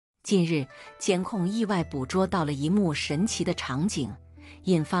近日，监控意外捕捉到了一幕神奇的场景，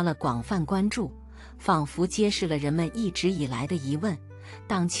引发了广泛关注，仿佛揭示了人们一直以来的疑问：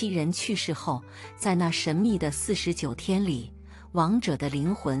当亲人去世后，在那神秘的49天里，亡者的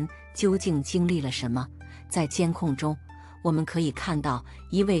灵魂究竟经历了什么？在监控中，我们可以看到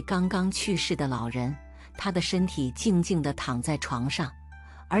一位刚刚去世的老人，他的身体静静地躺在床上，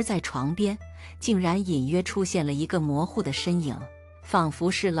而在床边，竟然隐约出现了一个模糊的身影，仿佛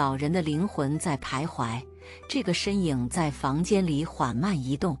是老人的灵魂在徘徊。这个身影在房间里缓慢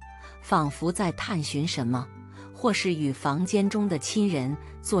移动，仿佛在探寻什么，或是与房间中的亲人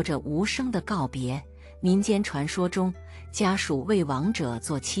做着无声的告别。民间传说中，家属为亡者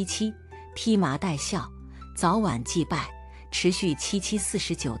做七披麻戴孝，早晚祭拜，持续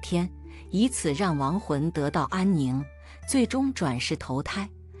49天，以此让亡魂得到安宁，最终转世投胎。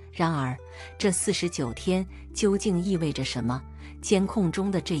然而，这49天究竟意味着什么？监控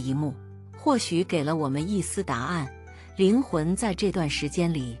中的这一幕，或许给了我们一丝答案。灵魂在这段时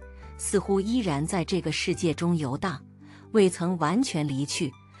间里，似乎依然在这个世界中游荡，未曾完全离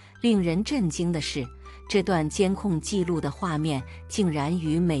去。令人震惊的是，这段监控记录的画面竟然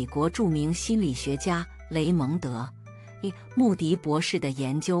与美国著名心理学家雷蒙德·穆迪博士的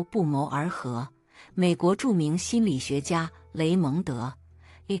研究不谋而合。美国著名心理学家雷蒙德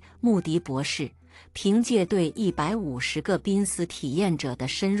·穆迪博士凭借对150个濒死体验者的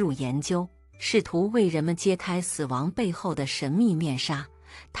深入研究，试图为人们揭开死亡背后的神秘面纱。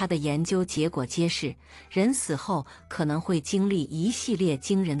他的研究结果揭示，人死后可能会经历一系列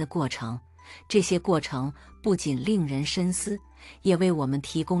惊人的过程，这些过程不仅令人深思，也为我们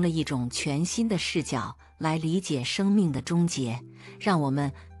提供了一种全新的视角来理解生命的终结。让我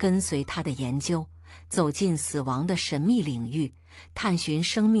们跟随他的研究，走进死亡的神秘领域，探寻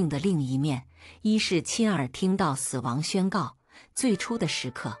生命的另一面。一是亲耳听到死亡宣告。最初的时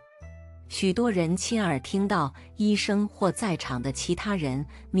刻，许多人亲耳听到医生或在场的其他人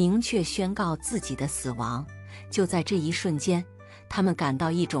明确宣告自己的死亡。就在这一瞬间，他们感到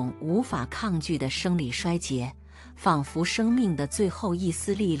一种无法抗拒的生理衰竭，仿佛生命的最后一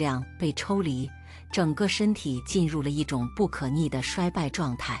丝力量被抽离，整个身体进入了一种不可逆的衰败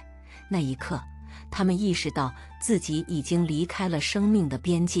状态。那一刻，他们意识到自己已经离开了生命的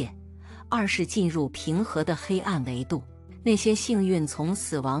边界。二是进入平和的黑暗维度。那些幸运从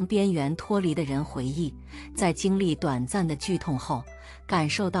死亡边缘脱离的人回忆，在经历短暂的剧痛后，感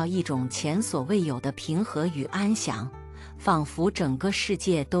受到一种前所未有的平和与安详，仿佛整个世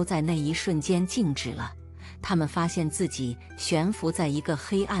界都在那一瞬间静止了。他们发现自己悬浮在一个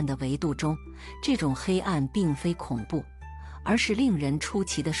黑暗的维度中，这种黑暗并非恐怖，而是令人出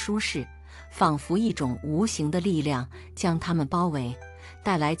奇的舒适，仿佛一种无形的力量将他们包围，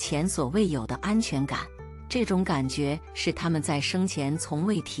带来前所未有的安全感。这种感觉是他们在生前从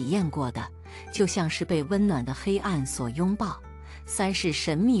未体验过的，就像是被温暖的黑暗所拥抱。三是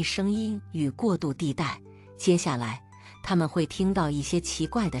神秘声音与过渡地带。接下来，他们会听到一些奇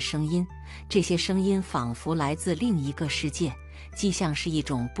怪的声音，这些声音仿佛来自另一个世界，既像是一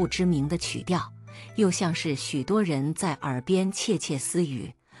种不知名的曲调，又像是许多人在耳边窃窃私语，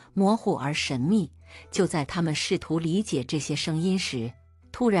模糊而神秘。就在他们试图理解这些声音时，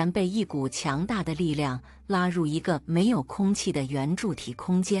突然被一股强大的力量拉入一个没有空气的圆柱体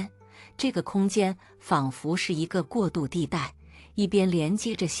空间。这个空间仿佛是一个过渡地带，一边连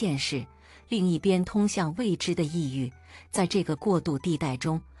接着现实，另一边通向未知的异域。在这个过渡地带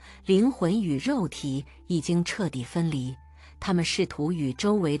中，灵魂与肉体已经彻底分离。他们试图与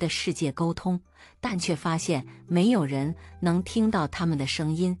周围的世界沟通，但却发现没有人能听到他们的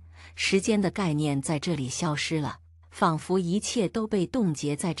声音。时间的概念在这里消失了，仿佛一切都被冻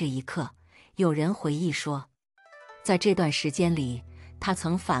结在这一刻。有人回忆说，在这段时间里，他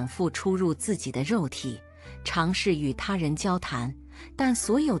曾反复出入自己的肉体，尝试与他人交谈，但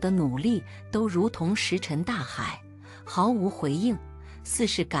所有的努力都如同石沉大海，毫无回应。四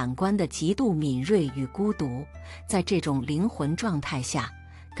是感官的极度敏锐与孤独。在这种灵魂状态下，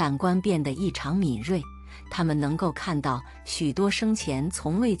感官变得异常敏锐，他们能够看到许多生前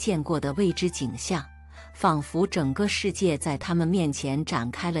从未见过的未知景象，仿佛整个世界在他们面前展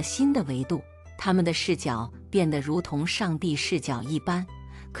开了新的维度。他们的视角变得如同上帝视角一般，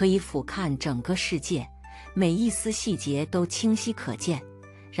可以俯瞰整个世界，每一丝细节都清晰可见。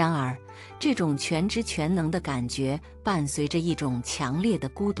然而，这种全知全能的感觉伴随着一种强烈的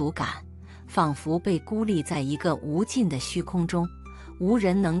孤独感，仿佛被孤立在一个无尽的虚空中，无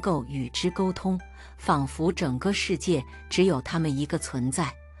人能够与之沟通，仿佛整个世界只有他们一个存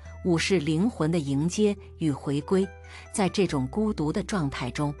在。五是灵魂的迎接与回归。在这种孤独的状态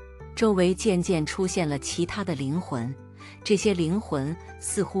中，周围渐渐出现了其他的灵魂，这些灵魂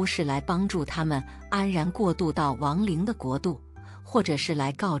似乎是来帮助他们安然过渡到亡灵的国度，或者是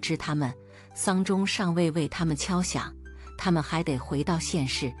来告知他们，丧钟尚未为他们敲响，他们还得回到现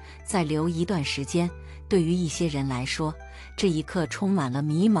世，再留一段时间。对于一些人来说，这一刻充满了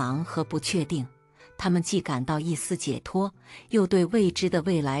迷茫和不确定，他们既感到一丝解脱，又对未知的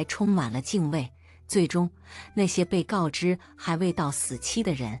未来充满了敬畏。最终，那些被告知还未到死期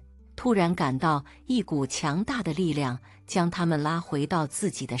的人，突然感到一股强大的力量将他们拉回到自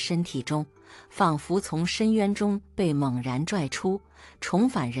己的身体中，仿佛从深渊中被猛然拽出，重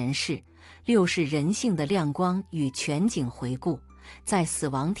返人世。6是人性的亮光与全景回顾。在死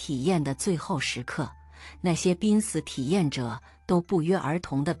亡体验的最后时刻，那些濒死体验者都不约而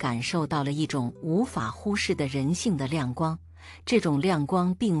同地感受到了一种无法忽视的人性的亮光。这种亮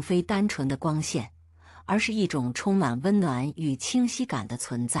光并非单纯的光线，而是一种充满温暖与清晰感的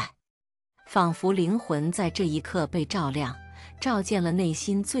存在，仿佛灵魂在这一刻被照亮，照见了内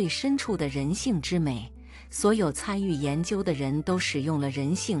心最深处的人性之美。所有参与研究的人都使用了“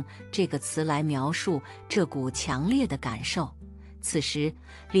人性”这个词来描述这股强烈的感受。此时，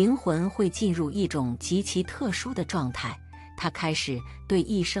灵魂会进入一种极其特殊的状态，它开始对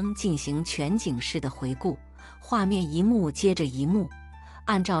一生进行全景式的回顾，画面一幕接着一幕，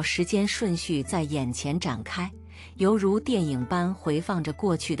按照时间顺序在眼前展开，犹如电影般回放着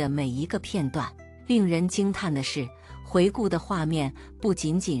过去的每一个片段。令人惊叹的是，回顾的画面不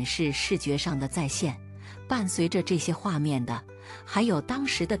仅仅是视觉上的再现，伴随着这些画面的还有当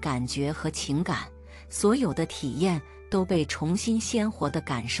时的感觉和情感，所有的体验都被重新鲜活地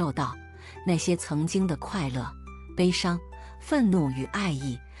感受到。那些曾经的快乐、悲伤、愤怒与爱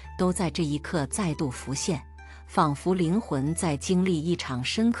意都在这一刻再度浮现，仿佛灵魂在经历一场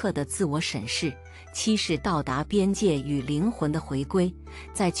深刻的自我审视。7是到达边界与灵魂的回归。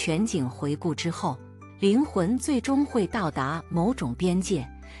在全景回顾之后，灵魂最终会到达某种边界，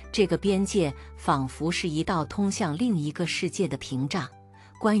这个边界仿佛是一道通向另一个世界的屏障。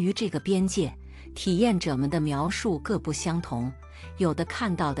关于这个边界，体验者们的描述各不相同，有的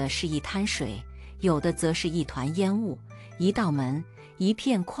看到的是一滩水，有的则是一团烟雾、一道门、一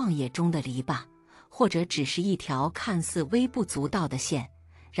片旷野中的篱笆，或者只是一条看似微不足道的线。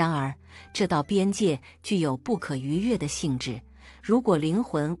然而，这道边界具有不可逾越的性质，如果灵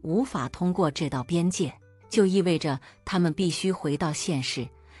魂无法通过这道边界，就意味着他们必须回到现世。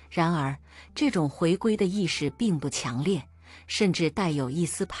然而，这种回归的意识并不强烈，甚至带有一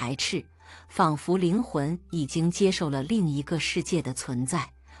丝排斥，仿佛灵魂已经接受了另一个世界的存在，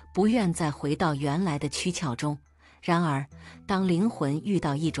不愿再回到原来的躯壳中。然而，当灵魂遇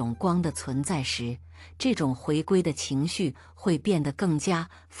到一种光的存在时，这种回归的情绪会变得更加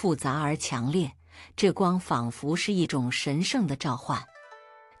复杂而强烈。这光仿佛是一种神圣的召唤，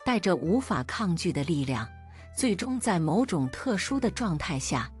带着无法抗拒的力量。最终在某种特殊的状态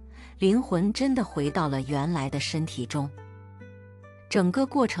下，灵魂真的回到了原来的身体中。整个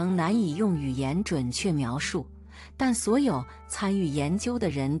过程难以用语言准确描述，但所有参与研究的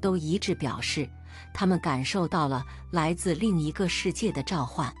人都一致表示，他们感受到了来自另一个世界的召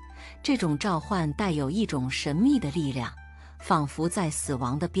唤。这种召唤带有一种神秘的力量，仿佛在死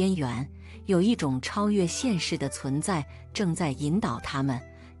亡的边缘，有一种超越现实的存在正在引导他们，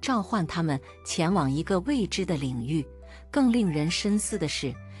召唤他们前往一个未知的领域。更令人深思的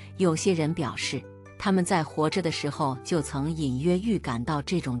是，有些人表示，他们在活着的时候就曾隐约预感到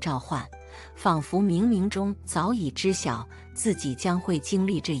这种召唤，仿佛冥冥中早已知晓自己将会经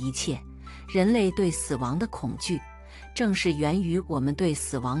历这一切。人类对死亡的恐惧，正是源于我们对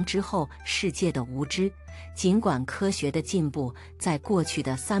死亡之后世界的无知。尽管科学的进步在过去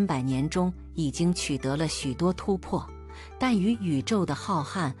的300年中已经取得了许多突破，但与宇宙的浩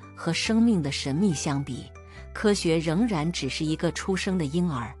瀚和生命的神秘相比，科学仍然只是一个出生的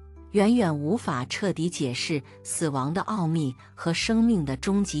婴儿，远远无法彻底解释死亡的奥秘和生命的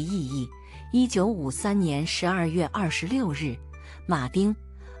终极意义。1953年12月26日，马丁·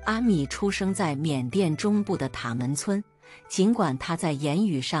阿米出生在缅甸中部的塔门村。尽管他在言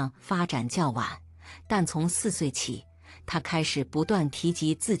语上发展较晚，但从4岁起，他开始不断提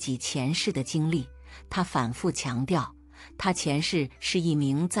及自己前世的经历。他反复强调，他前世是一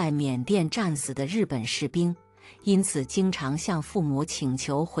名在缅甸战死的日本士兵，因此经常向父母请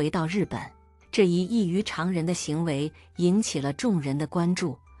求回到日本。这一异于常人的行为引起了众人的关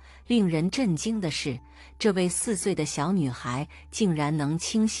注。令人震惊的是，这位4岁的小女孩竟然能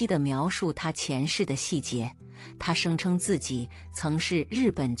清晰地描述她前世的细节。她声称自己曾是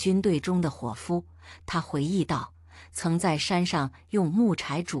日本军队中的伙夫。她回忆道，曾在山上用木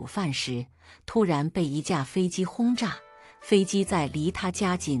柴煮饭时，突然被一架飞机轰炸，飞机在离她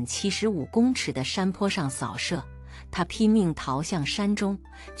家仅75公尺的山坡上扫射。他拼命逃向山中，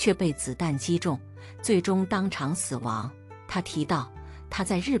却被子弹击中，最终当场死亡。他提到，他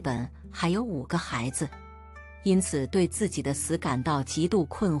在日本还有5个孩子，因此对自己的死感到极度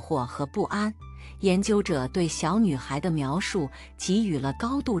困惑和不安。研究者对小女孩的描述给予了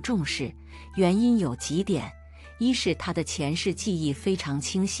高度重视，原因有几点：一是她的前世记忆非常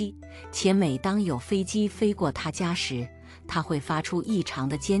清晰，且每当有飞机飞过她家时，她会发出异常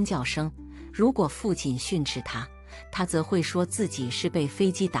的尖叫声。如果父亲训斥她，她则会说自己是被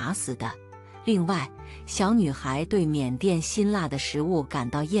飞机打死的。另外，小女孩对缅甸辛辣的食物感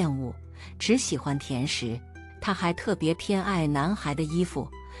到厌恶，只喜欢甜食。她还特别偏爱男孩的衣服，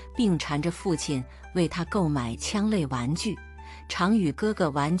并缠着父亲为她购买枪类玩具，常与哥哥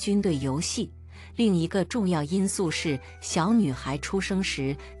玩军队游戏。另一个重要因素是，小女孩出生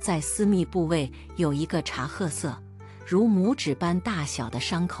时在私密部位有一个茶褐色，如拇指般大小的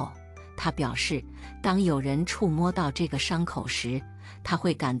伤口。她表示，当有人触摸到这个伤口时，她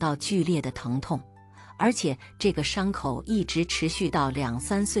会感到剧烈的疼痛，而且这个伤口一直持续到2、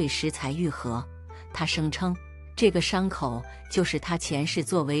3岁时才愈合。她声称，这个伤口就是她前世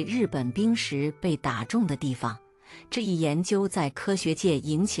作为日本兵时被打中的地方。这一研究在科学界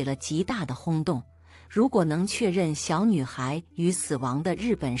引起了极大的轰动。如果能确认小女孩与死亡的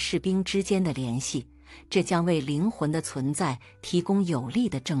日本士兵之间的联系，这将为灵魂的存在提供有力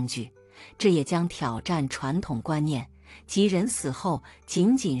的证据。这也将挑战传统观念，即人死后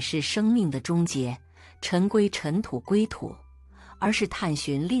仅仅是生命的终结，尘归尘，土归土，而是探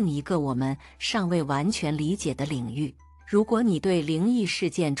寻另一个我们尚未完全理解的领域。如果你对灵异事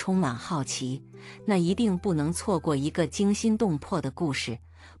件充满好奇，那一定不能错过一个惊心动魄的故事。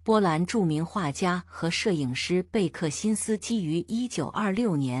波兰著名画家和摄影师贝克辛斯基于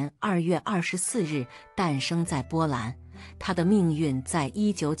1926年2月24日诞生在波兰。他的命运在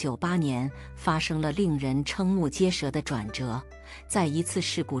1998年发生了令人瞠目结舌的转折。在一次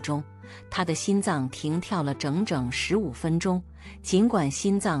事故中，他的心脏停跳了整整15分钟，尽管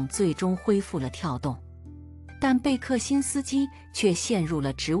心脏最终恢复了跳动，但贝克辛斯基却陷入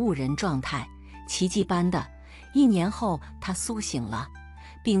了植物人状态。奇迹般的，1年后他苏醒了，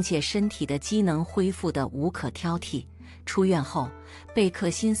并且身体的机能恢复得无可挑剔。出院后，贝克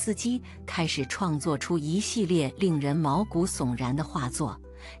辛斯基开始创作出一系列令人毛骨悚然的画作。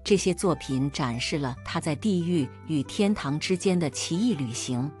这些作品展示了他在地狱与天堂之间的奇异旅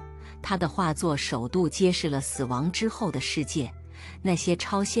行。他的画作首度揭示了死亡之后的世界，那些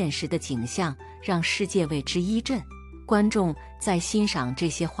超现实的景象让世界为之一振。观众在欣赏这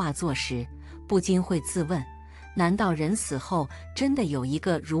些画作时，不禁会自问，难道人死后真的有一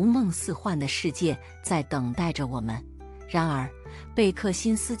个如梦似幻的世界在等待着我们？然而，贝克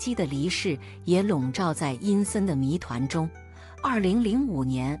辛斯基的离世也笼罩在阴森的谜团中。2005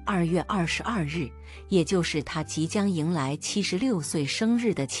年2月22日，也就是他即将迎来76岁生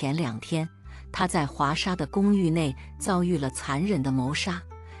日的前2天，他在华沙的公寓内遭遇了残忍的谋杀，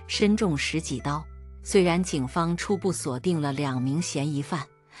身中10几刀。虽然警方初步锁定了2名嫌疑犯，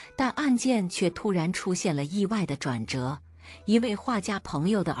但案件却突然出现了意外的转折。一位画家朋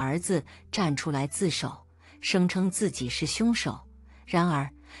友的儿子站出来自首，声称自己是凶手。然而，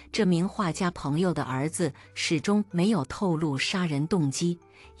这名画家朋友的儿子始终没有透露杀人动机，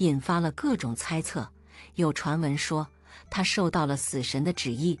引发了各种猜测。有传闻说，他受到了死神的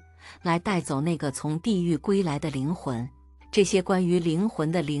旨意，来带走那个从地狱归来的灵魂。这些关于灵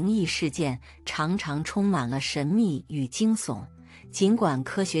魂的灵异事件常常充满了神秘与惊悚。尽管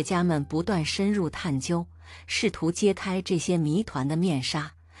科学家们不断深入探究，试图揭开这些谜团的面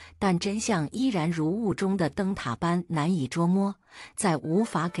纱，但真相依然如雾中的灯塔般难以捉摸。在无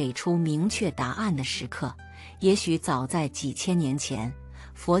法给出明确答案的时刻，也许早在几千年前，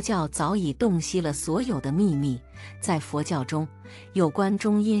佛教早已洞悉了所有的秘密。在佛教中，有关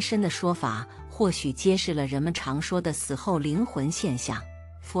中阴身的说法或许揭示了人们常说的死后灵魂现象。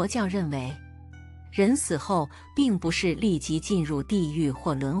佛教认为，人死后并不是立即进入地狱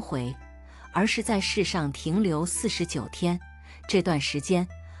或轮回，而是在世上停留49天。这段时间，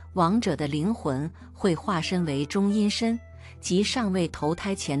亡者的灵魂会化身为中阴身，即尚未投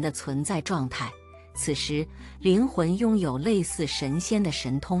胎前的存在状态。此时，灵魂拥有类似神仙的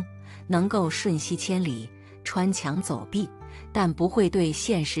神通，能够瞬息千里，穿墙走壁，但不会对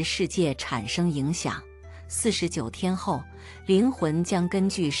现实世界产生影响。49天后，灵魂将根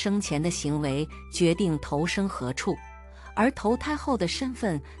据生前的行为决定投生何处，而投胎后的身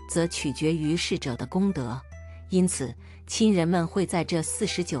份则取决于逝者的功德。因此，亲人们会在这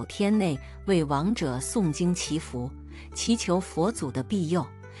49天内为亡者诵经祈福，祈求佛祖的庇佑。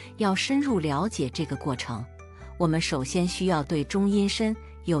要深入了解这个过程，我们首先需要对中阴身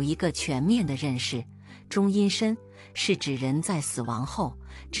有一个全面的认识。中阴身是指人在死亡后，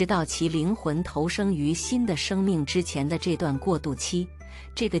直到其灵魂投生于新的生命之前的这段过渡期。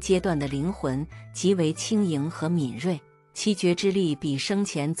这个阶段的灵魂极为轻盈和敏锐，其觉知力比生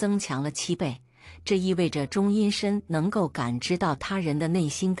前增强了7倍。这意味着中阴身能够感知到他人的内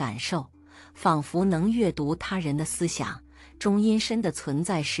心感受，仿佛能阅读他人的思想。中阴身的存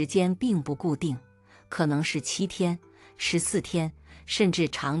在时间并不固定，可能是7天、14天，甚至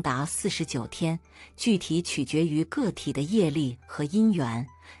长达49天，具体取决于个体的业力和因缘。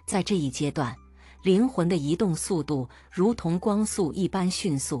在这一阶段，灵魂的移动速度如同光速一般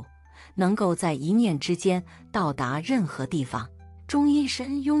迅速，能够在一念之间到达任何地方。中阴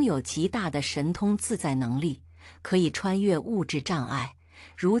身拥有极大的神通自在能力，可以穿越物质障碍，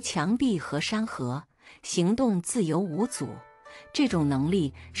如墙壁和山河，行动自由无阻。这种能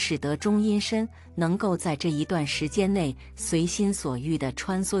力使得中阴身能够在这一段时间内随心所欲地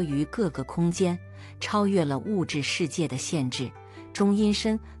穿梭于各个空间，超越了物质世界的限制。中阴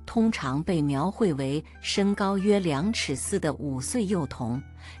身通常被描绘为身高约2尺4的5岁幼童，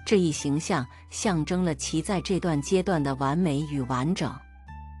这一形象象征了其在这段阶段的完美与完整。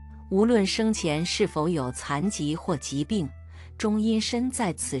无论生前是否有残疾或疾病，中阴身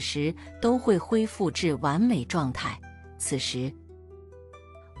在此时都会恢复至完美状态。此时，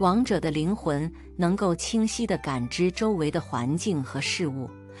亡者的灵魂能够清晰地感知周围的环境和事物。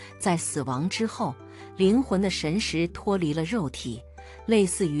在死亡之后，灵魂的神识脱离了肉体，类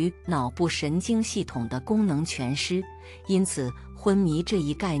似于脑部神经系统的功能全失，因此昏迷这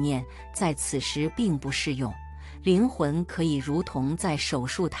一概念在此时并不适用。灵魂可以如同在手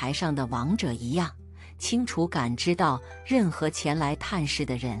术台上的亡者一样，清楚感知到任何前来探视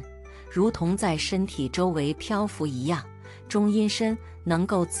的人，如同在身体周围漂浮一样。中阴身能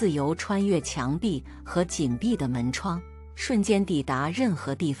够自由穿越墙壁和紧闭的门窗，瞬间抵达任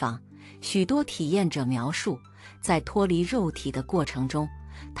何地方。许多体验者描述，在脱离肉体的过程中，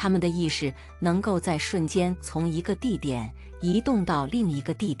他们的意识能够在瞬间从一个地点移动到另一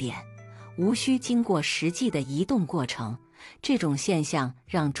个地点，无需经过实际的移动过程。这种现象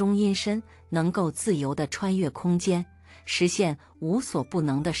让中阴身能够自由地穿越空间，实现无所不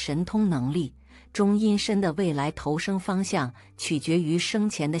能的神通能力。中阴身的未来投生方向取决于生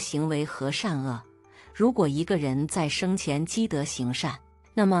前的行为和善恶。如果一个人在生前积德行善，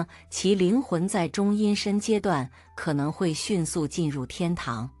那么其灵魂在中阴身阶段可能会迅速进入天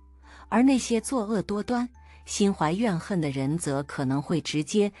堂，而那些作恶多端、心怀怨恨的人则可能会直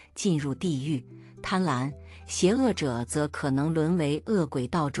接进入地狱。贪婪、邪恶者则可能沦为恶鬼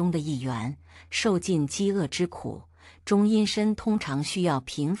道中的一员，受尽饥饿之苦。中阴身通常需要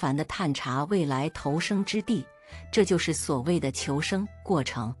频繁地探查未来投生之地，这就是所谓的求生过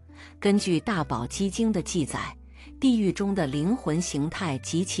程。根据《大宝积经》的记载，地狱中的灵魂形态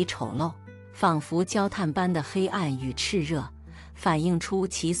极其丑陋，仿佛焦炭般的黑暗与炽热，反映出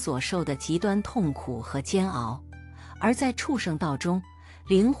其所受的极端痛苦和煎熬。而在畜生道中，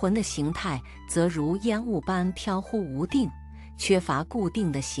灵魂的形态则如烟雾般飘忽无定，缺乏固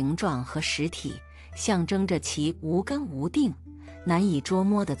定的形状和实体，象征着其无根无定、难以捉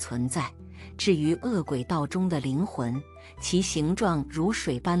摸的存在。至于恶鬼道中的灵魂，其形状如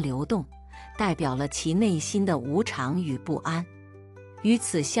水般流动，代表了其内心的无常与不安。与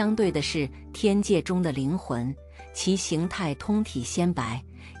此相对的是天界中的灵魂，其形态通体鲜白，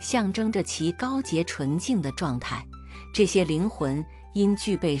象征着其高洁纯净的状态。这些灵魂因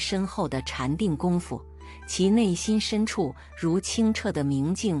具备深厚的禅定功夫，其内心深处如清澈的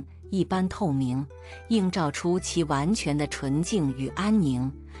明镜一般透明，映照出其完全的纯净与安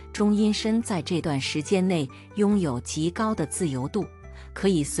宁。中阴身在这段时间内拥有极高的自由度，可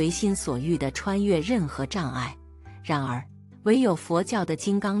以随心所欲地穿越任何障碍。然而，唯有佛教的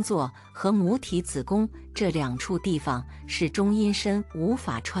金刚座和母体子宫这2处地方是中阴身无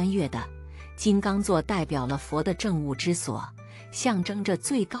法穿越的。金刚座代表了佛的证悟之所，象征着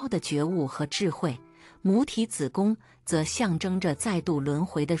最高的觉悟和智慧；母体子宫则象征着再度轮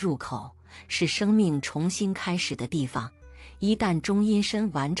回的入口，是生命重新开始的地方。一旦中阴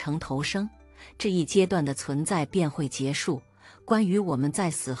身完成投生，这一阶段的存在便会结束。关于我们在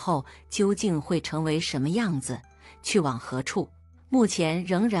死后究竟会成为什么样子，去往何处，目前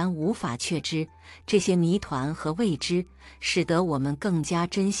仍然无法确知。这些谜团和未知，使得我们更加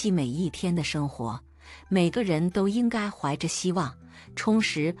珍惜每一天的生活。每个人都应该怀着希望，充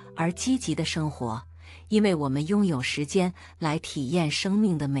实而积极的生活，因为我们拥有时间来体验生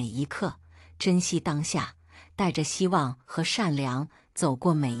命的每一刻，珍惜当下，带着希望和善良走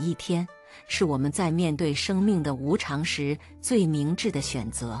过每一天，是我们在面对生命的无常时最明智的选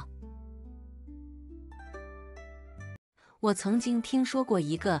择。我曾经听说过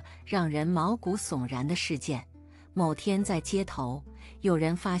一个让人毛骨悚然的事件。某天在街头，有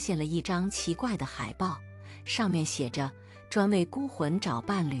人发现了一张奇怪的海报，上面写着专为孤魂找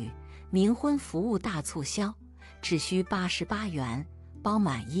伴侣，冥婚服务大促销，只需88元，包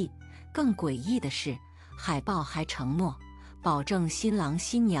满意。更诡异的是，海报还承诺保证新郎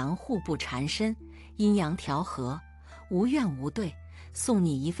新娘互不缠身，阴阳调和，无怨无对，送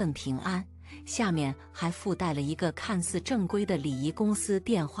你一份平安。下面还附带了一个看似正规的礼仪公司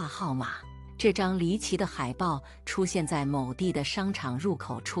电话号码。这张离奇的海报出现在某地的商场入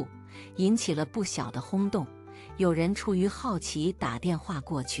口处，引起了不小的轰动。有人出于好奇打电话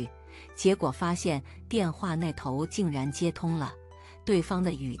过去，结果发现电话那头竟然接通了，对方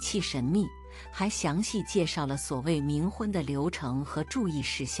的语气神秘，还详细介绍了所谓冥婚的流程和注意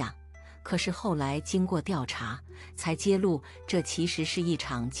事项。可是后来经过调查，才揭露这其实是一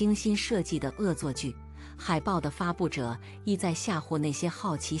场精心设计的恶作剧。海报的发布者意在吓唬那些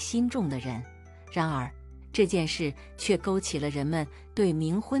好奇心重的人。然而，这件事却勾起了人们对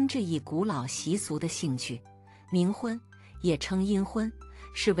冥婚这一古老习俗的兴趣。冥婚也称阴婚，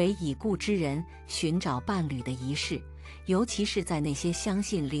是为已故之人寻找伴侣的仪式，尤其是在那些相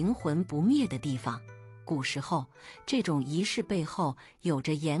信灵魂不灭的地方。古时候，这种仪式背后有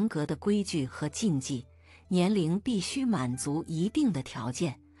着严格的规矩和禁忌，年龄必须满足一定的条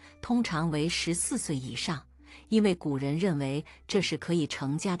件，通常为14岁以上，因为古人认为这是可以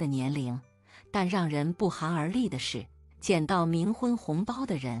成家的年龄。但让人不寒而栗的是，捡到冥婚红包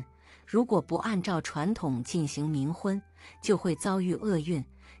的人，如果不按照传统进行冥婚，就会遭遇厄运。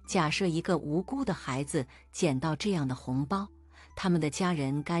假设一个无辜的孩子捡到这样的红包，他们的家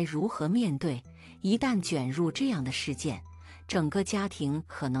人该如何面对？一旦卷入这样的事件，整个家庭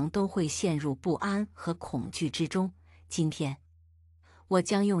可能都会陷入不安和恐惧之中。今天，我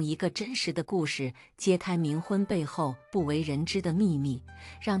将用一个真实的故事揭开冥婚背后不为人知的秘密，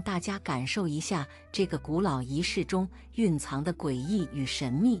让大家感受一下这个古老仪式中蕴藏的诡异与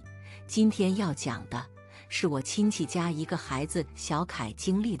神秘。今天要讲的是我亲戚家一个孩子小凯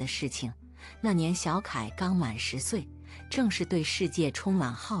经历的事情。那年小凯刚满10岁，正是对世界充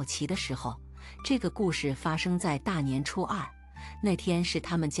满好奇的时候。这个故事发生在大年初2，那天是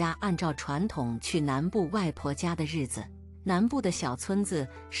他们家按照传统去南部外婆家的日子。南部的小村子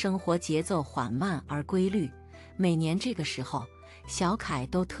生活节奏缓慢而规律，每年这个时候，小凯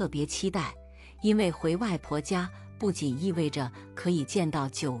都特别期待，因为回外婆家不仅意味着可以见到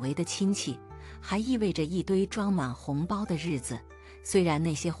久违的亲戚，还意味着一堆装满红包的日子。虽然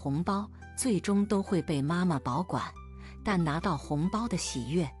那些红包最终都会被妈妈保管，但拿到红包的喜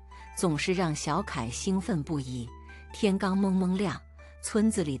悦总是让小凯兴奋不已。天刚蒙蒙亮，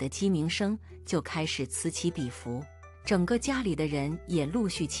村子里的鸡鸣声就开始此起彼伏，整个家里的人也陆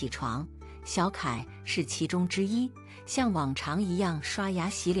续起床，小凯是其中之一。像往常一样刷牙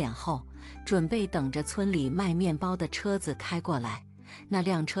洗脸后，准备等着村里卖面包的车子开过来。那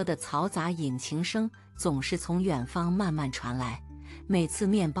辆车的嘈杂引擎声总是从远方慢慢传来，每次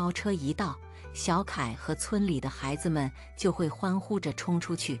面包车一到，小凯和村里的孩子们就会欢呼着冲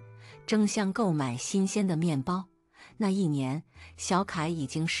出去，争相购买新鲜的面包。那一年，小凯已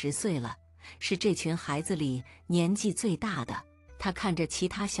经10岁了，是这群孩子里年纪最大的。他看着其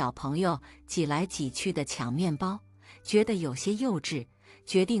他小朋友挤来挤去的抢面包，觉得有些幼稚，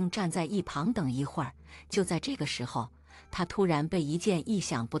决定站在一旁等一会儿。就在这个时候，他突然被一件意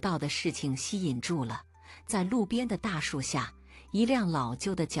想不到的事情吸引住了。在路边的大树下，一辆老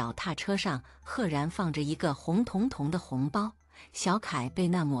旧的脚踏车上赫然放着一个红彤彤的红包。小凯被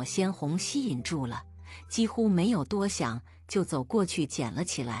那抹鲜红吸引住了，几乎没有多想，就走过去捡了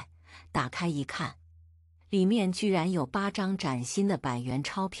起来。打开一看，里面居然有8张崭新的100元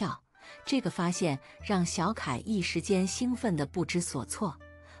钞票。这个发现让小凯一时间兴奋得不知所措。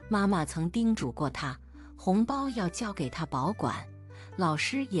妈妈曾叮嘱过他，红包要交给他保管，老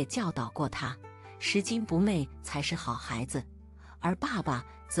师也教导过他，拾金不昧才是好孩子。而爸爸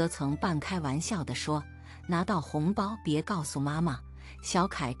则曾半开玩笑地说，拿到红包别告诉妈妈。小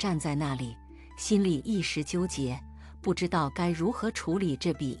凯站在那里，心里一时纠结，不知道该如何处理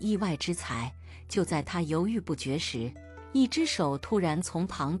这笔意外之财。就在他犹豫不决时，一只手突然从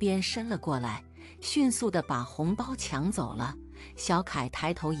旁边伸了过来，迅速地把红包抢走了。小凯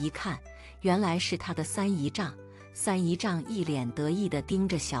抬头一看，原来是他的三姨丈。三姨丈一脸得意地盯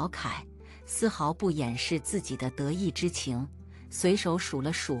着小凯，丝毫不掩饰自己的得意之情，随手数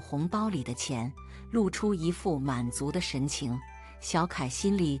了数红包里的钱，露出一副满足的神情。小凯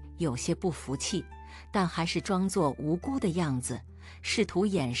心里有些不服气，但还是装作无辜的样子，试图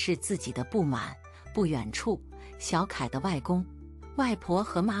掩饰自己的不满。不远处，小凯的外公、外婆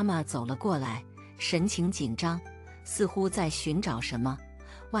和妈妈走了过来，神情紧张，似乎在寻找什么。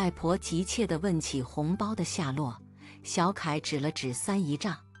外婆急切地问起红包的下落，小凯指了指三姨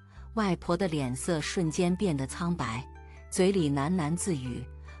丈，外婆的脸色瞬间变得苍白，嘴里喃喃自语，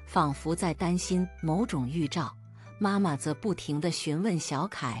仿佛在担心某种预兆。妈妈则不停地询问小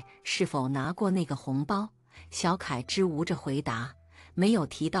凯是否拿过那个红包，小凯支吾着回答，没有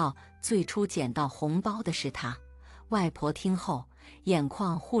提到最初捡到红包的是他。外婆听后，眼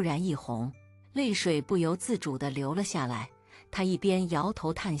眶忽然一红，泪水不由自主地流了下来。她一边摇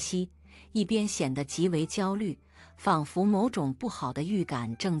头叹息，一边显得极为焦虑，仿佛某种不好的预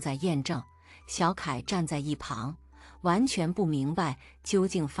感正在验证。小凯站在一旁，完全不明白究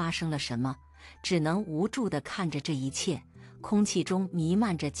竟发生了什么，只能无助地看着这一切，空气中弥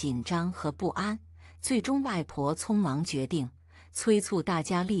漫着紧张和不安。最终，外婆匆忙决定，催促大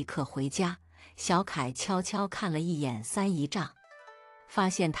家立刻回家。小凯悄悄看了一眼三姨丈，发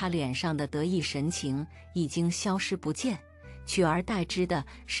现他脸上的得意神情已经消失不见，取而代之的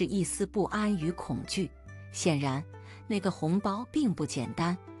是一丝不安与恐惧。显然，那个红包并不简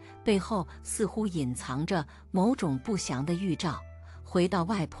单，背后似乎隐藏着某种不祥的预兆。回到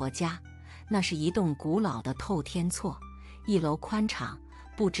外婆家，那是一栋古老的透天厝，一楼宽敞，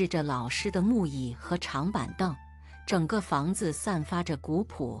布置着老式的木椅和长板凳，整个房子散发着古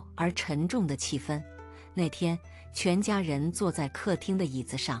朴而沉重的气氛。那天，全家人坐在客厅的椅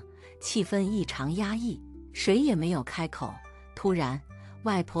子上，气氛异常压抑，谁也没有开口。突然，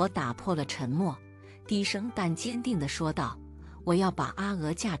外婆打破了沉默，低声但坚定地说道：“我要把阿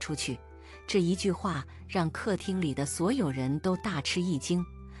娥嫁出去。”这一句话让客厅里的所有人都大吃一惊，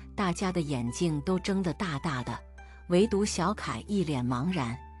大家的眼睛都睁得大大的，唯独小凯一脸茫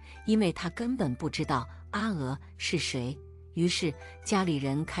然，因为他根本不知道阿娥是谁。于是家里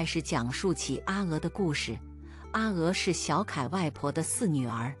人开始讲述起阿娥的故事。阿娥是小凯外婆的四女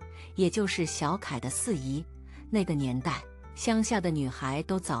儿，也就是小凯的四姨。那个年代，乡下的女孩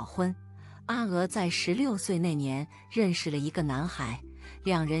都早婚。阿娥在16岁那年认识了一个男孩，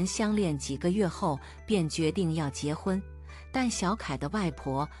两人相恋几个月后便决定要结婚。但小凯的外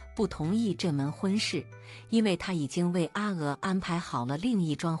婆不同意这门婚事，因为她已经为阿娥安排好了另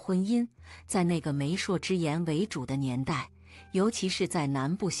一桩婚姻。在那个媒妁之言为主的年代，尤其是在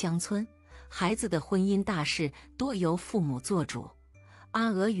南部乡村，孩子的婚姻大事多由父母做主。阿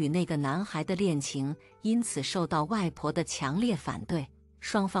娥与那个男孩的恋情因此受到外婆的强烈反对，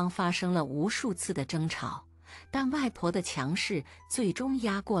双方发生了无数次的争吵，但外婆的强势最终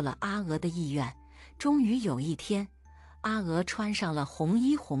压过了阿娥的意愿。终于有一天，阿娥穿上了红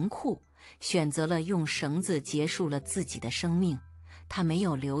衣红裤，选择了用绳子结束了自己的生命。她没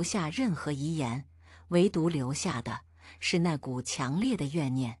有留下任何遗言，唯独留下的是那股强烈的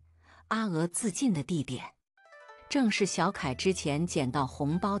怨念。阿娥自尽的地点，正是小凯之前捡到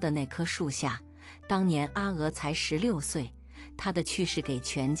红包的那棵树下。当年阿娥才16岁，她的去世给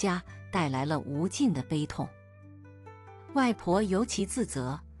全家带来了无尽的悲痛。外婆尤其自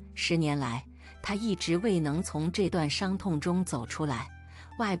责，10年来，她一直未能从这段伤痛中走出来。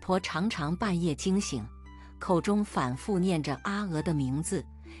外婆常常半夜惊醒，口中反复念着阿娥的名字，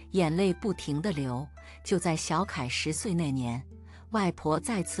眼泪不停地流。就在小凯10岁那年，外婆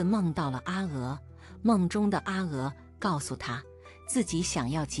再次梦到了阿娥。梦中的阿娥告诉她自己想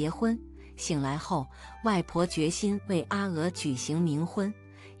要结婚。醒来后，外婆决心为阿娥举行冥婚，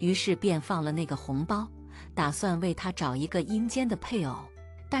于是便放了那个红包，打算为她找一个阴间的配偶。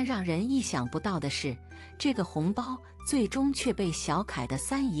但让人意想不到的是，这个红包最终却被小凯的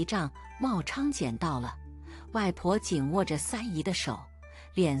三姨丈茂昌捡到了。外婆紧握着三姨的手，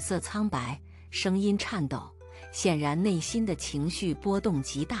脸色苍白，声音颤抖，显然内心的情绪波动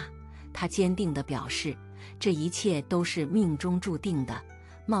极大。她坚定地表示，这一切都是命中注定的，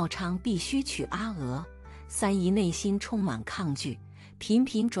茂昌必须娶阿娥。三姨内心充满抗拒，频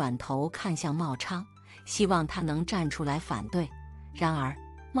频转头看向茂昌，希望他能站出来反对。然而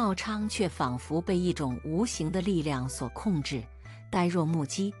茂昌却仿佛被一种无形的力量所控制，呆若木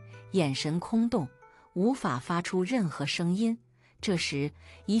鸡，眼神空洞，无法发出任何声音。这时，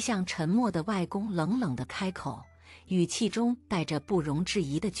一向沉默的外公冷冷地开口，语气中带着不容置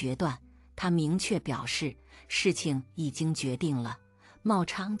疑的决断。他明确表示，事情已经决定了，茂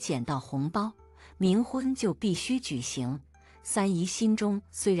昌捡到红包，冥婚就必须举行。三姨心中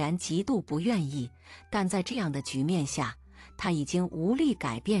虽然极度不愿意，但在这样的局面下，她已经无力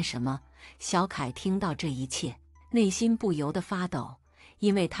改变什么。小凯听到这一切，内心不由得发抖，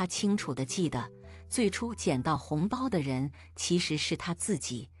因为他清楚地记得，最初捡到红包的人其实是他自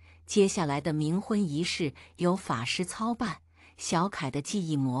己。接下来的冥婚仪式由法师操办。小凯的记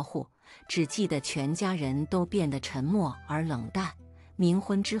忆模糊，只记得全家人都变得沉默而冷淡。冥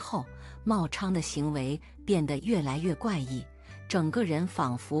婚之后，茂昌的行为变得越来越怪异，整个人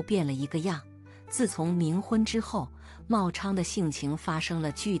仿佛变了一个样。自从冥婚之后，茂昌的性情发生了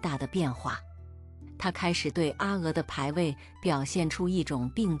巨大的变化。他开始对阿娥的牌位表现出一种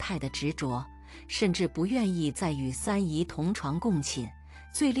病态的执着，甚至不愿意再与三姨同床共寝。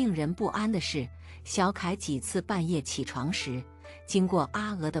最令人不安的是，小凯几次半夜起床时，经过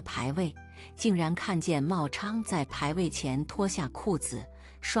阿娥的牌位，竟然看见茂昌在牌位前脱下裤子，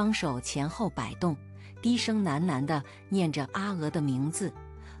双手前后摆动，低声喃喃地念着阿娥的名字，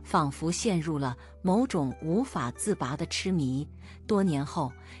仿佛陷入了某种无法自拔的痴迷。多年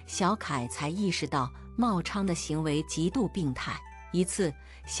后，小凯才意识到茂昌的行为极度病态。一次，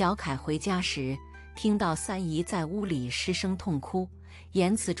小凯回家时，听到三姨在屋里失声痛哭，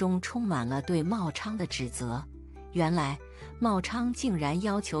言辞中充满了对茂昌的指责。原来，茂昌竟然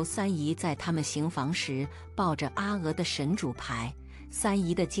要求三姨在他们行房时抱着阿娥的神主牌，三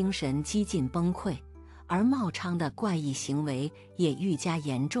姨的精神几近崩溃，而茂昌的怪异行为也愈加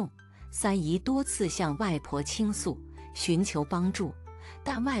严重。三姨多次向外婆倾诉，寻求帮助，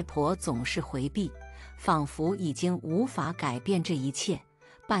但外婆总是回避，仿佛已经无法改变这一切。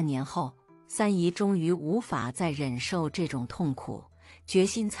半年后，三姨终于无法再忍受这种痛苦，决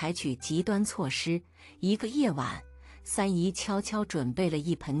心采取极端措施。一个夜晚，三姨悄悄准备了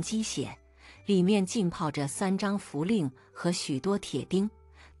一盆鸡血，里面浸泡着3张符令和许多铁钉。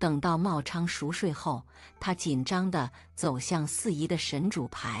等到茂昌熟睡后，他紧张地走向四姨的神主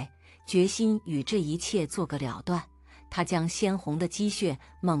牌，决心与这一切做个了断。他将鲜红的鸡血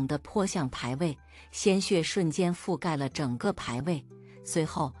猛地泼向牌位，鲜血瞬间覆盖了整个牌位。随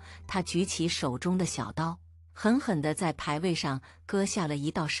后，他举起手中的小刀，狠狠地在牌位上割下了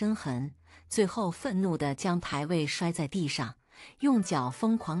一道深痕，最后愤怒地将牌位摔在地上，用脚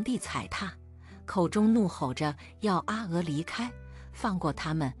疯狂地踩踏，口中怒吼着要阿娥离开，放过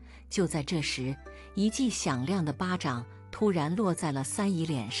他们。就在这时，一记响亮的巴掌突然落在了三姨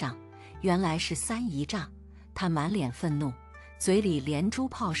脸上，原来是三姨丈。他满脸愤怒，嘴里连珠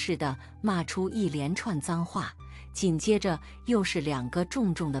炮似的骂出一连串脏话，紧接着又是2个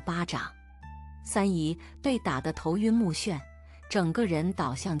重重的巴掌。三姨被打得头晕目眩，整个人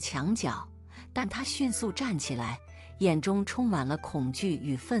倒向墙角，但她迅速站起来，眼中充满了恐惧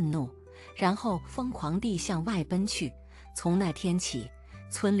与愤怒，然后疯狂地向外奔去。从那天起，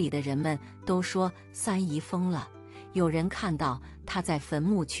村里的人们都说三姨疯了，有人看到她在坟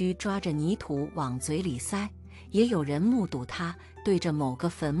墓区抓着泥土往嘴里塞，也有人目睹她对着某个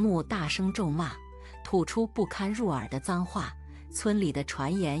坟墓大声咒骂，吐出不堪入耳的脏话。村里的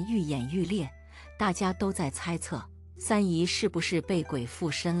传言愈演愈烈，大家都在猜测三姨是不是被鬼附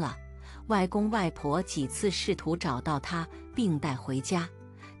身了。外公外婆几次试图找到她并带回家，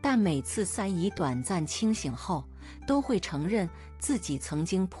但每次三姨短暂清醒后，都会承认自己曾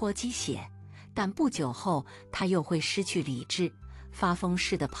经泼鸡血，但不久后她又会失去理智，发疯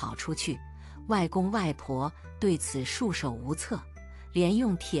似的跑出去。外公外婆对此束手无策，连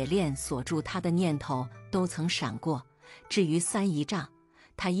用铁链锁住她的念头都曾闪过。至于三姨丈，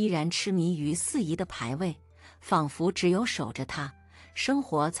他依然痴迷于四姨的牌位，仿佛只有守着她，生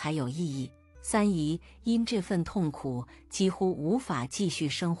活才有意义。三姨因这份痛苦几乎无法继续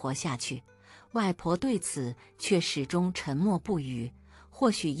生活下去，外婆对此却始终沉默不语。或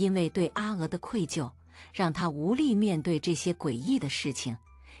许因为对阿娥的愧疚，让她无力面对这些诡异的事情。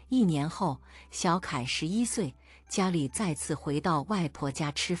1年后，小凯11岁，家里再次回到外婆家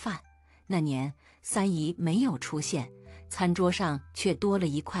吃饭。那年，三姨没有出现，餐桌上却多了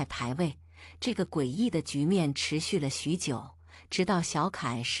一块牌位。这个诡异的局面持续了许久，直到小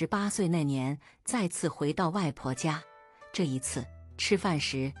凯18岁那年再次回到外婆家。这一次吃饭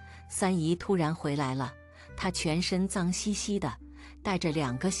时，三姨突然回来了，她全身脏兮兮的，带着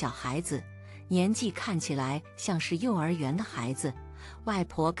2个小孩子，年纪看起来像是幼儿园的孩子。外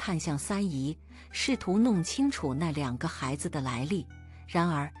婆看向三姨，试图弄清楚那2个孩子的来历，然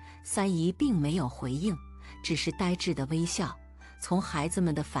而三姨并没有回应，只是呆滞的微笑。从孩子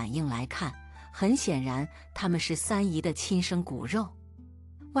们的反应来看，很显然他们是三姨的亲生骨肉。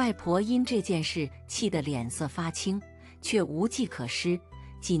外婆因这件事气得脸色发青，却无计可施。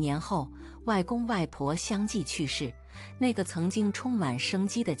几年后，外公外婆相继去世，那个曾经充满生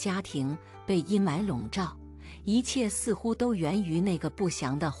机的家庭被阴霾笼罩，一切似乎都源于那个不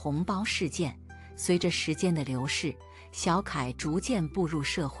祥的红包事件。随着时间的流逝，小凯逐渐步入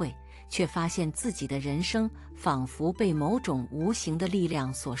社会，却发现自己的人生仿佛被某种无形的力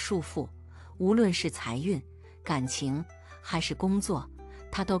量所束缚。无论是财运、感情还是工作，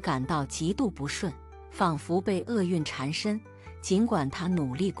他都感到极度不顺，仿佛被厄运缠身。尽管他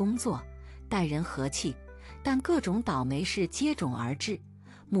努力工作，待人和气，但各种倒霉事接踵而至。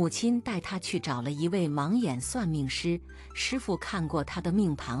母亲带他去找了一位盲眼算命师，师傅看过他的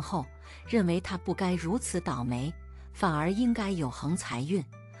命盘后，认为他不该如此倒霉，反而应该有横财运，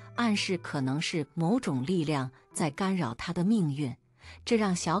暗示可能是某种力量在干扰他的命运。这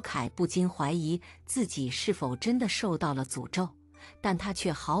让小凯不禁怀疑自己是否真的受到了诅咒，但他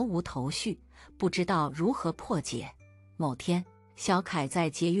却毫无头绪，不知道如何破解。某天，小凯在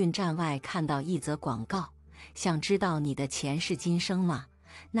捷运站外看到一则广告，想知道你的前世今生吗？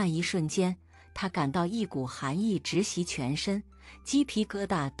那一瞬间，他感到一股寒意直袭全身，鸡皮疙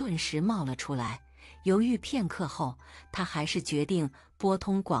瘩顿时冒了出来。犹豫片刻后，他还是决定拨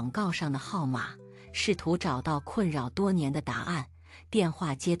通广告上的号码，试图找到困扰多年的答案。电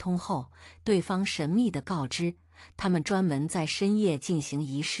话接通后，对方神秘地告知，他们专门在深夜进行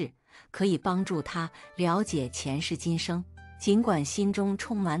仪式，可以帮助他了解前世今生。尽管心中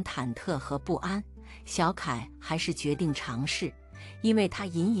充满忐忑和不安，小凯还是决定尝试，因为他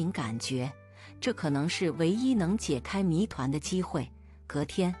隐隐感觉这可能是唯一能解开谜团的机会。隔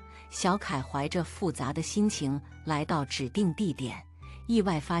天，小凯怀着复杂的心情来到指定地点，意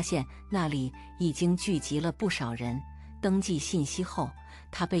外发现那里已经聚集了不少人。登记信息后，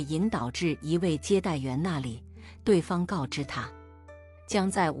他被引导至一位接待员那里，对方告知他将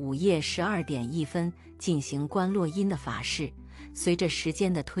在午夜12点1分进行观落阴的法事。随着时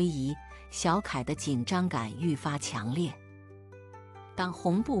间的推移，小凯的紧张感愈发强烈。当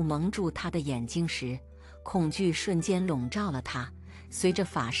红布蒙住他的眼睛时，恐惧瞬间笼罩了他。随着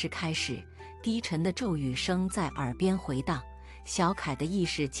法事开始，低沉的咒语声在耳边回荡，小凯的意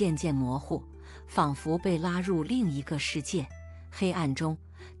识渐渐模糊，仿佛被拉入另一个世界。黑暗中，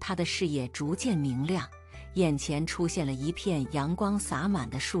他的视野逐渐明亮，眼前出现了一片阳光洒满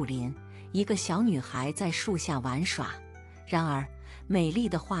的树林，一个小女孩在树下玩耍。然而，美丽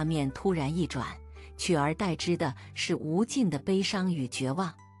的画面突然一转，取而代之的是无尽的悲伤与绝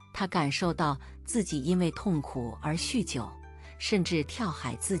望。他感受到自己因为痛苦而酗酒，甚至跳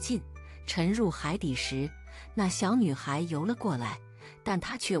海自尽。沉入海底时，那小女孩游了过来，但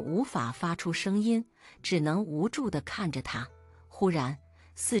他却无法发出声音，只能无助地看着他。忽然，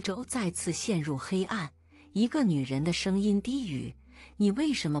四周再次陷入黑暗，一个女人的声音低语：“你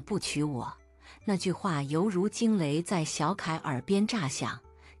为什么不娶我？”那句话犹如惊雷在小凯耳边炸响，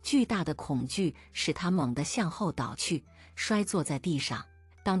巨大的恐惧使他猛地向后倒去，摔坐在地上。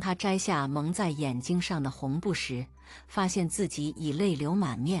当他摘下蒙在眼睛上的红布时，发现自己已泪流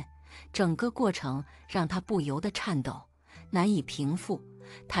满面，整个过程让他不由得颤抖，难以平复。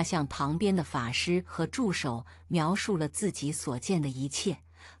他向旁边的法师和助手描述了自己所见的一切，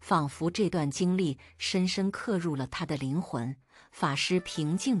仿佛这段经历深深刻入了他的灵魂。法师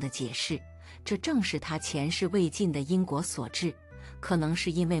平静地解释，这正是他前世未尽的因果所致，可能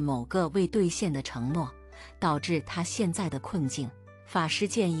是因为某个未兑现的承诺，导致他现在的困境。法师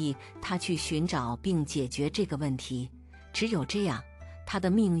建议他去寻找并解决这个问题，只有这样，他的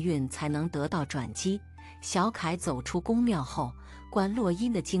命运才能得到转机。小凯走出宫庙后，观落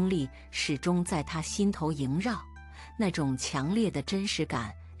阴的经历始终在他心头萦绕，那种强烈的真实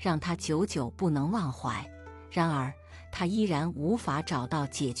感让他久久不能忘怀。然而，他依然无法找到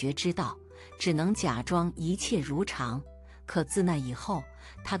解决之道，只能假装一切如常。可自那以后，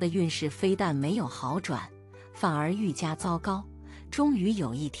他的运势非但没有好转，反而愈加糟糕。终于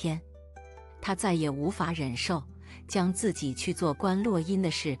有一天，他再也无法忍受，将自己去做观落阴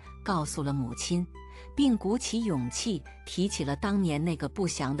的事告诉了母亲，并鼓起勇气提起了当年那个不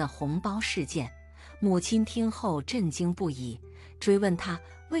祥的红包事件。母亲听后震惊不已，追问他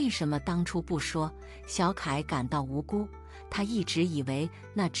为什么当初不说。小凯感到无辜，他一直以为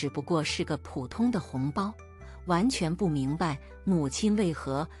那只不过是个普通的红包，完全不明白母亲为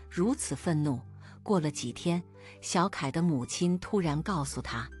何如此愤怒。过了几天，小凯的母亲突然告诉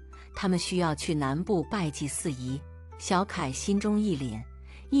他，他们需要去南部拜祭四姨。小凯心中一凛，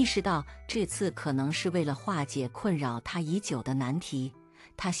意识到这次可能是为了化解困扰他已久的难题。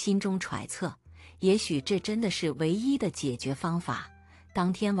他心中揣测，也许这真的是唯一的解决方法。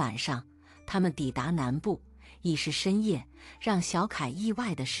当天晚上，他们抵达南部，已是深夜。让小凯意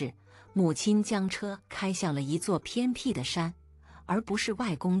外的是，母亲将车开向了一座偏僻的山，而不是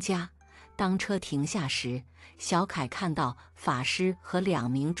外公家。当车停下时，小凯看到法师和2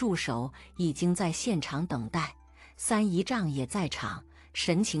名助手已经在现场等待，三姨丈也在场，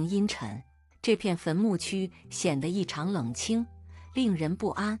神情阴沉。这片坟墓区显得异常冷清，令人不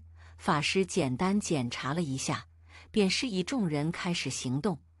安。法师简单检查了一下，便示意众人开始行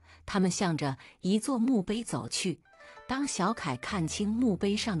动。他们向着一座墓碑走去。当小凯看清墓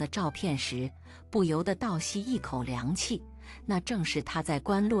碑上的照片时，不由得倒吸一口凉气。那正是他在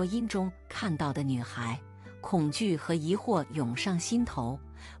观落阴中看到的女孩。恐惧和疑惑涌上心头，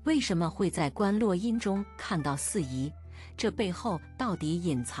为什么会在观落阴中看到四姨？这背后到底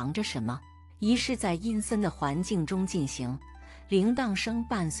隐藏着什么？仪式在阴森的环境中进行，铃铛声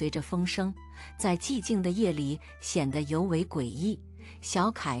伴随着风声，在寂静的夜里显得尤为诡异。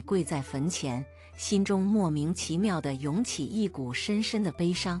小凯跪在坟前，心中莫名其妙地涌起一股深深的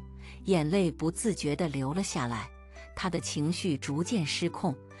悲伤，眼泪不自觉地流了下来。他的情绪逐渐失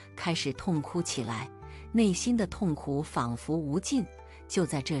控，开始痛哭起来，内心的痛苦仿佛无尽。就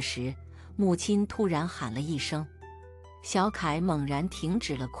在这时，母亲突然喊了一声，小凯猛然停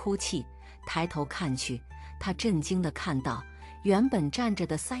止了哭泣，抬头看去，他震惊地看到，原本站着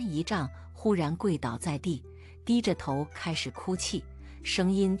的三姨丈忽然跪倒在地，低着头开始哭泣，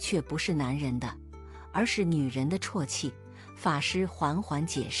声音却不是男人的，而是女人的啜泣。法师缓缓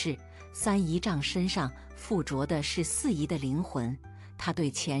解释，三姨丈身上附着的是四姨的灵魂，他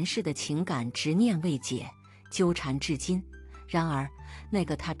对前世的情感执念未解，纠缠至今。然而那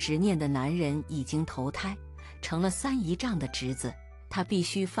个他执念的男人已经投胎成了三姨丈的侄子，他必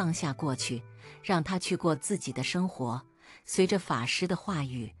须放下过去，让他去过自己的生活。随着法师的话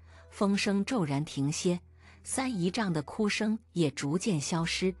语，风声骤然停歇，三姨丈的哭声也逐渐消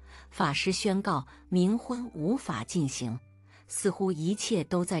失。法师宣告冥婚无法进行，似乎一切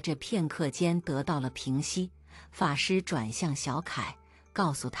都在这片刻间得到了平息。法师转向小凯，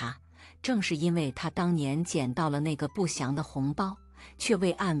告诉他，正是因为他当年捡到了那个不祥的红包，却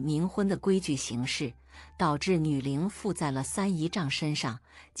未按冥婚的规矩行事，导致女灵附在了三姨丈身上，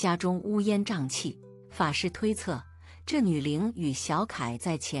家中乌烟瘴气。法师推测，这女灵与小凯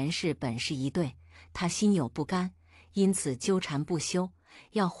在前世本是一对，他心有不甘，因此纠缠不休，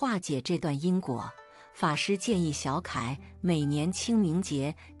要化解这段因果。法师建议小凯每年清明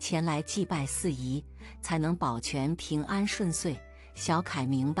节前来祭拜四姨，才能保全平安顺遂。小凯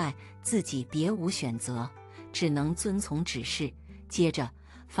明白自己别无选择，只能遵从指示。接着，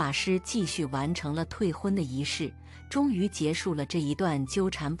法师继续完成了退婚的仪式，终于结束了这一段纠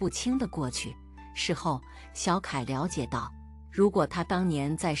缠不清的过去。事后，小凯了解到，如果他当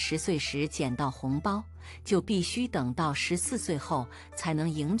年在10岁时捡到红包，就必须等到14岁后才能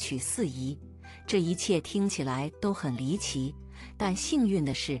迎娶四姨。这一切听起来都很离奇，但幸运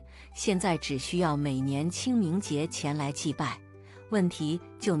的是，现在只需要每年清明节前来祭拜，问题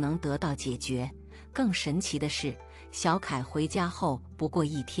就能得到解决。更神奇的是，小凯回家后不过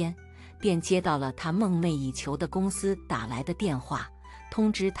1天，便接到了他梦寐以求的公司打来的电话，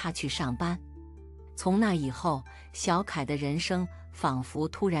通知他去上班。从那以后，小凯的人生仿佛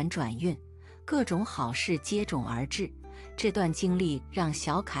突然转运，各种好事接踵而至。这段经历让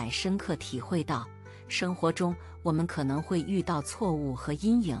小凯深刻体会到，生活中我们可能会遇到错误和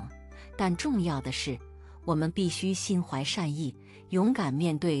阴影，但重要的是，我们必须心怀善意，勇敢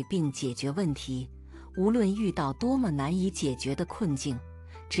面对并解决问题。无论遇到多么难以解决的困境，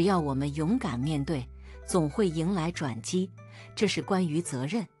只要我们勇敢面对，总会迎来转机。这是关于责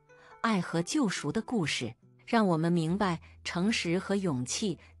任、爱和救赎的故事，让我们明白诚实和勇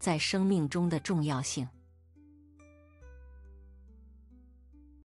气在生命中的重要性。